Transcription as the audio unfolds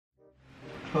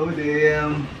Oh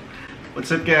damn! What's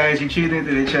up guys? You're tuning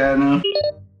into the channel.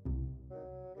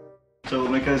 So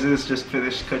my cousin's just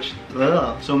finished cutting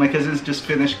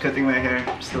my hair.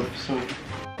 Still so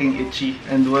f***ing itchy.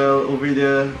 And well, over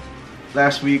the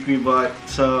last week we bought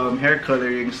some hair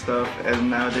coloring stuff,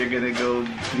 and now they're gonna go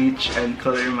bleach and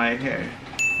color my hair.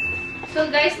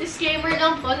 So guys, disclaimer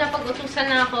lang po,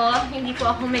 napag-utusan na ako. Hindi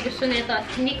po ako may gusto nito at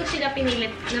hindi ko sila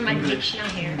pinilit na mag-bleach ng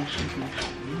hair.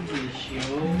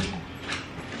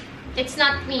 It's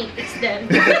not me, it's them.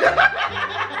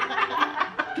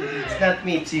 It's not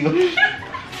me, it's you.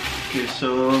 Okay,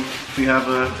 so we have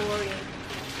a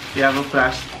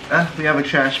trash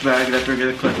bag that we're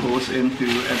gonna cut holes into,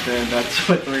 and then that's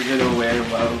what we're gonna wear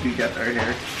while we get our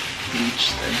hair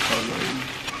bleached and colored.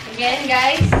 Again,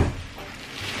 guys,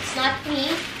 it's not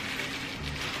me,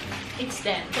 it's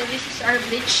them. So this is our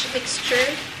bleach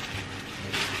mixture.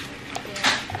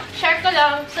 Share ko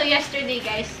lang. So yesterday,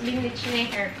 guys, binleach na yung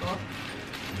hair ko.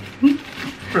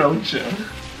 Proud siya.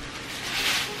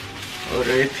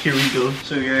 Alright, here we go.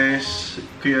 So guys,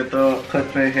 Kuya to cut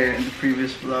my hair in the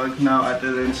previous vlog. Now Ate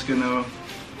Lynn's gonna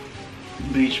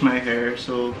bleach my hair.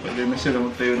 So pwede na sila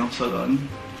magtayo ng salon.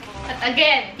 At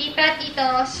again, tita,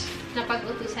 titos,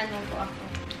 napag-utusan mo po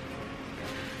ako.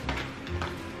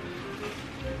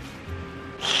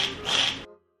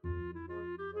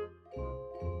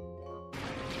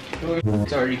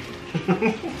 Sorry.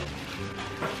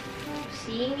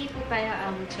 See, hindi po tayo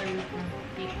abot sa root ng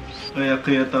tips. Kaya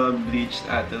Kuya to bleached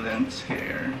Ate Lynn's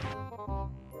hair.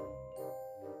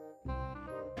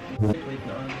 Wait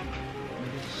na.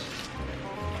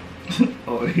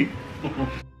 Okay.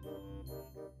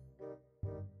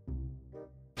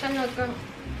 Ano ka?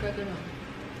 Gagano.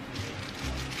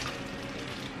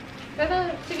 Pero,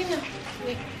 sige na.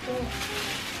 Wait, ito.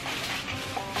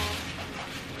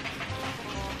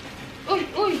 Uy!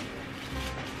 Uy!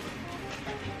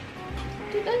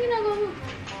 Tita, ang ginagawa mo?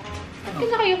 Ba't ka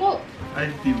nakayuko? Ay,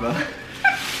 diba?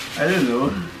 I don't know.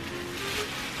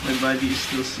 My body is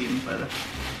still seen pala.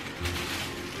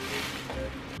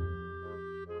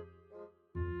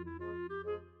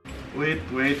 Wait.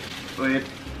 Wait. Okay.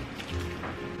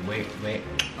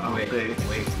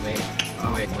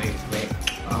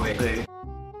 Okay.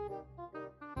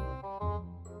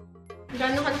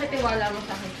 Gano'n ka nakitiwala mo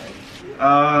sa akin, Toy?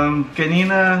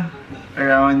 Kanina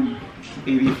around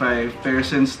 85, pero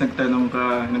since nagtanong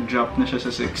ka, nag-drop na siya sa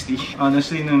 60.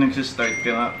 Honestly, nung nagsistart ka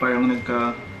nga, parang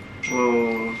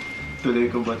oh, tuloy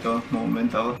ko ba to? Moment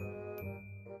ako.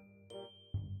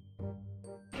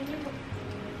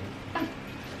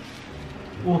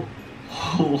 Oh,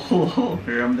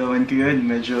 ramdaman ko yun,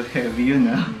 medyo heavy yun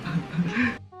ah.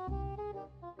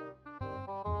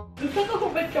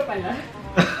 Nagkakahubad ka pala?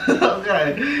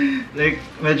 Okay. Like,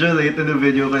 medyo late in the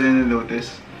video ko na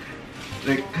notice.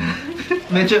 Like,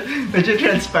 medyo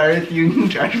transparent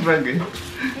yung trash bag eh.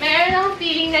 Meron akong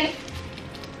feeling na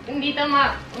hindi ito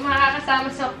makakasama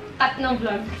sa cut ng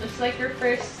vlog. Just like your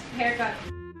first haircut.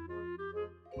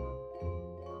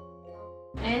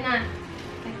 Ayan na.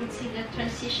 I can see the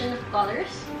transition of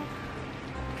colors.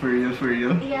 For you?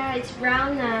 Yeah, it's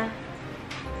brown na.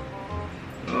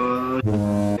 Oh,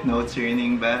 no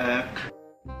turning back.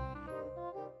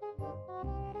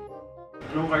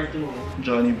 Anong cartoon mo?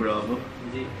 Johnny Bravo.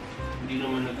 Hindi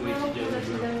naman nag-wait si Johnny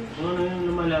Bravo. Ano yung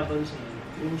lumalaban sa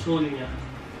yung soul niya?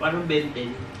 Parang Ben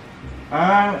 10.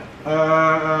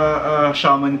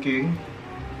 Shaman King.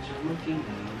 Shaman King?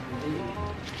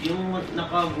 Yung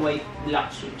naka-white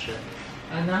black suit siya.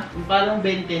 Ano? Parang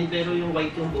Ben 10 pero yung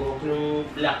white yung buhok, yung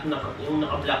black na, yung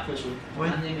naka-black na suit.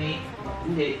 White? Anime?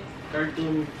 Hindi.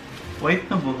 Cartoon. White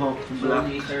na buhok. Black.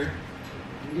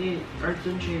 Hindi.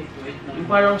 Cartoon siya. Yung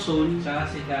parang soul. Saka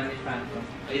si Danny Phantom.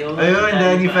 Ayun,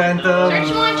 Danny Phantom.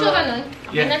 Search mo ang tsura nun.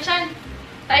 Okay Yeah. na chan.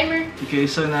 Timer.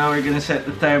 Okay, so now we're gonna set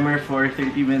the timer for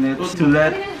 30 minutes to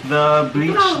let the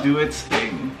bleach do its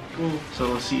thing.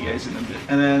 So we'll see you guys in a bit.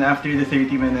 And then after the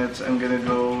 30 minutes, I'm gonna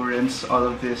go rinse all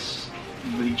of this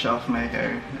bleach off my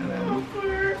hair. And then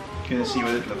gonna see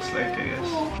what it looks like, I guess.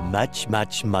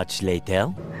 Much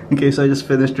later. Okay, so I just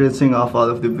finished rinsing off all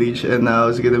of the bleach, and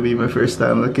now it's gonna be my first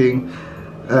time looking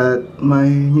at my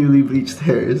newly bleached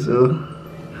hair, so...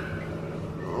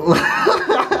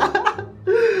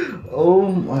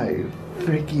 Oh my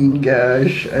freaking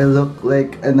gosh, I look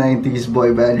like a 90s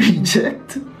boy band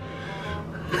reject.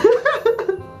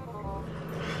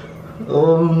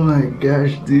 Oh my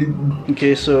gosh, dude.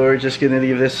 Okay, so we're just gonna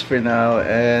leave this for now,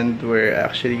 and we're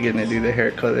actually gonna do the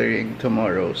hair coloring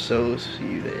tomorrow, so see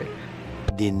you there.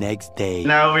 The next day.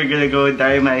 Now we're gonna go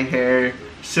dye my hair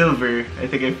silver. I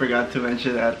think I forgot to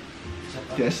mention that.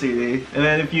 yesterday. And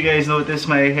then if you guys notice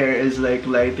my hair is like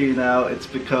lighter now, it's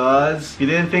because we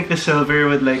didn't think the silver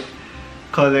would like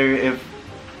color if...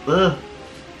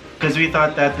 Because we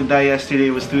thought that the dye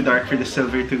yesterday was too dark for the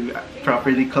silver to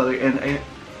properly color, and I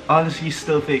honestly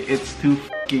still think it's too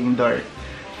fucking dark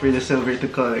for the silver to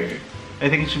color. I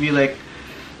think it should be like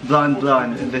blonde,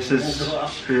 and this is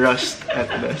rust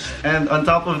at best. And on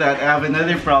top of that, I have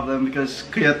another problem because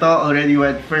Kuya To already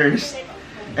went first,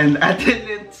 and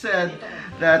Ate said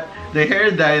that the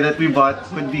hair dye that we bought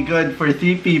would be good for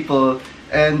 3 people,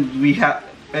 and we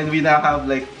now have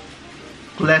like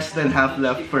less than half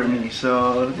left for me.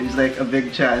 So there's like a big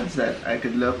chance that I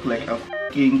could look like a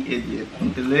fucking idiot.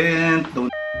 Lint, don't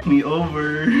f me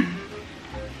over.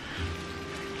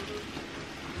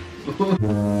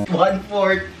 1/4.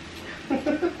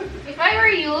 If I were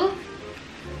you,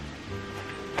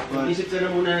 Isip ka na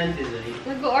muna ng design.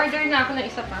 nag-order na ako ng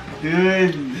isa pa.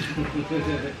 Good.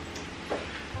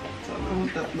 Sana mo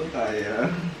 3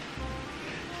 kaya.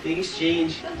 Things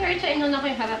change. Don't worry, inuna ko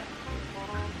yung harap.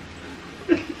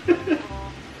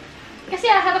 Kasi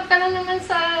harap ka na naman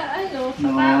sa, ano, sa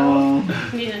tao.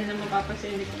 Hindi na naman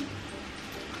mapapansin ko.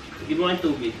 Hindi mo kayong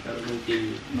tubig para mag-kill.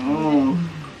 No.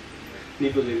 Hindi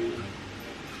ko ganyan.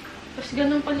 Tapos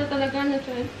ganun pala talaga na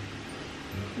siya.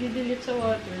 Didelete sa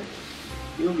water.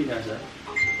 Hindi mo binasa?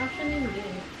 Actually, hindi.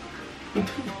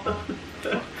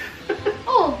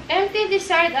 Oh! Empty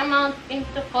desired amount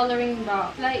into coloring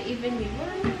box. Apply evenly.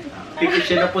 Tingin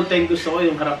siya napunta yung gusto ko,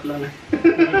 yung harap lang.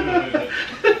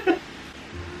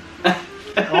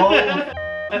 Oh!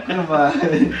 Ano ba?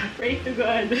 Pray to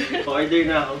God. Order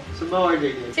na ako. Saan ba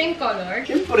order niya? Same color.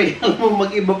 Siyempre, alam mo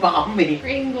mag-iba pa kami.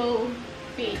 Rainbow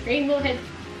page. Rainbow head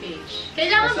page.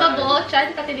 Kailangan ba buo,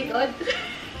 Chan, pati likod?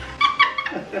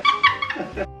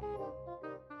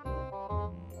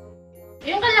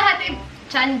 Yung kalahati,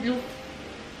 Chan, blue.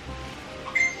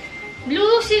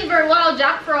 Blue, silver, wow,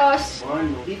 Jack Frost.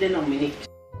 Ano? Hindi din ang minix.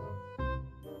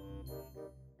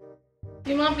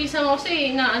 Yung mga pisa mo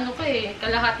kasi, na ano ka eh,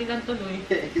 kalahati lang tuloy.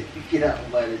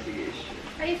 Kinakabahan sige.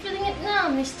 Are you feeling it now,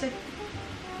 Mr.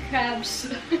 Krabs?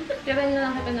 Tira na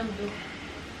lang kita ng blue.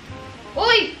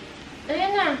 Uy!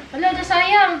 Ayan na. Wala,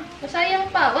 nasayang. Nasayang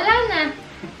pa. Wala na.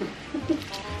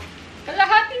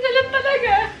 Kalahati na lang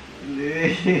talaga.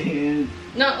 Lint.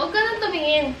 No, huwag ka nang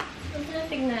tumingin. Huwag ka nang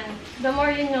tignan. The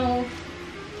more you know,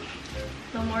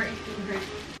 the more it will hurt.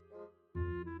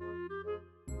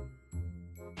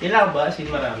 Kailangan ba? Asin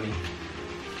marami.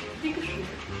 Hindi ko sure.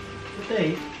 Ito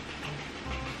eh.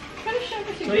 Pero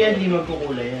syempre siguro. So yan, di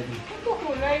magkukulay yan.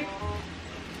 Magkukulay.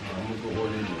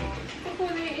 Magkukulay mo.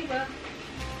 Magkukulay yung iba.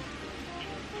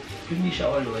 Hindi siya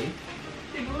all white.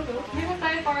 Siguro. Hindi mo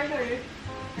tayo partner eh.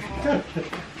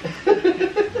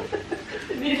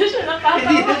 Hindi na siya nakatawa.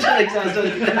 Hindi na siya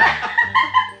nagsasalita.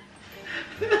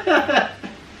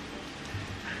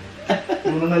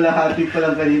 Kung nangalahati pa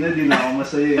lang kanina, di na ako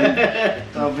masaya eh.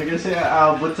 Sabi kasi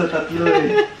aabot sa 3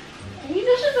 eh. Hindi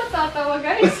na siya natatawa,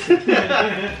 guys.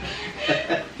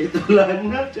 Ito wala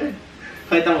na siya.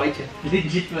 Kahit ang white siya.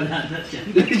 Legit wala na siya.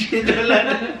 Legit wala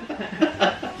na.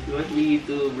 You want me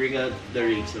to bring out the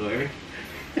razor?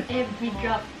 Every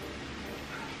drop.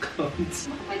 Counts.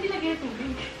 Baka pwede lagay yung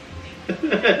tubig.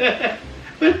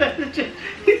 Wala na siya.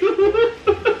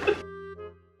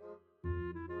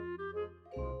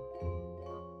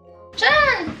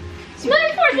 Chan!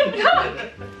 Smile for the vlog!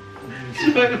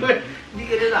 Hindi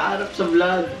ka na nakaharap sa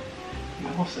vlog. Hindi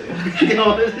ako sa'yo. Hindi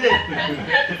ako kasi.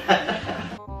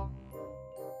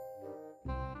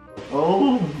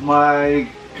 Oh my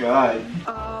god.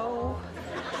 Oh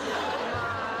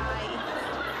my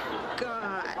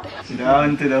god.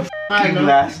 Down to the fucking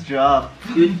last drop.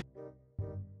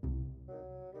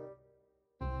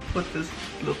 What does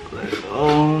it look like?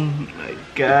 Oh my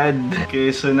god.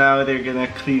 Okay, so now they're gonna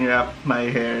clean wrap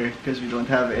my hair because we don't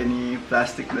have any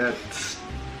plastic nets,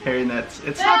 hair nets.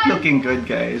 It's not looking good,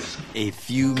 guys. A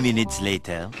few minutes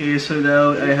later. Okay, so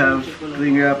now I have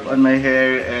cling wrap on my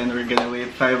hair and we're gonna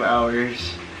wait 5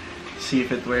 hours, see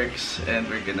if it works, and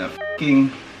we're gonna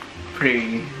fucking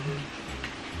pray.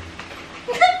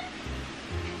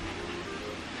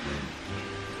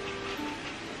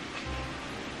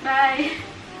 Bye!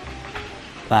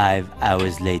 5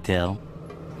 hours later.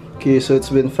 Okay, so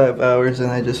it's been 5 hours and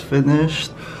I just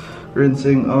finished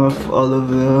rinsing off all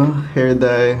of the hair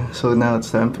dye. So now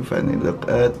it's time to finally look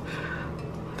at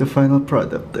the final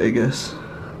product, I guess.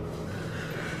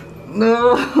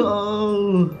 No!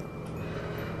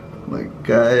 My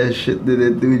gosh, shit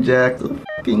didn't do jack.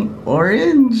 Fucking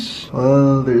orange!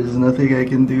 Well, there's nothing I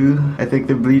can do. I think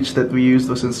the bleach that we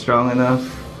used wasn't strong enough.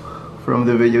 From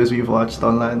the videos we've watched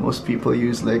online, most people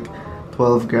use like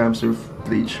 12 grams or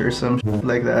bleach or some shit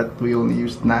like that. We only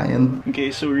used 9.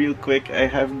 Okay, so real quick, I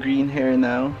have green hair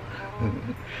now.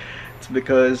 It's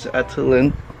because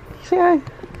Atulin, say hi.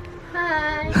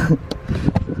 Hi.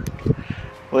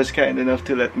 Was kind enough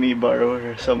to let me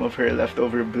borrow some of her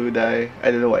leftover blue dye.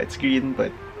 I don't know why it's green,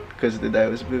 but because the dye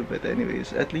was blue. But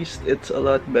anyways, at least it's a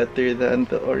lot better than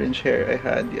the orange hair I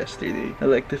had yesterday. I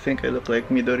like to think I look like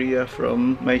Midoriya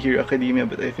from My Hero Academia,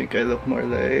 but I think I look more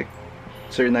like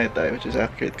Sir Nighteye, which is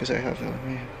accurate because I have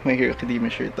My Hero Academia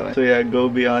shirt on. So yeah, go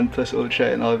beyond plus ultra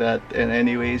and all that. And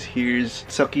anyways, here's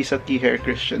Sucky Hair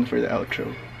Kristian for the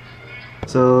outro.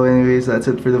 So anyways, that's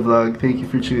it for the vlog. Thank you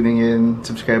for tuning in.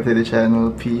 Subscribe to the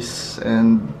channel. Peace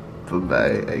and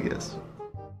bye-bye, I guess.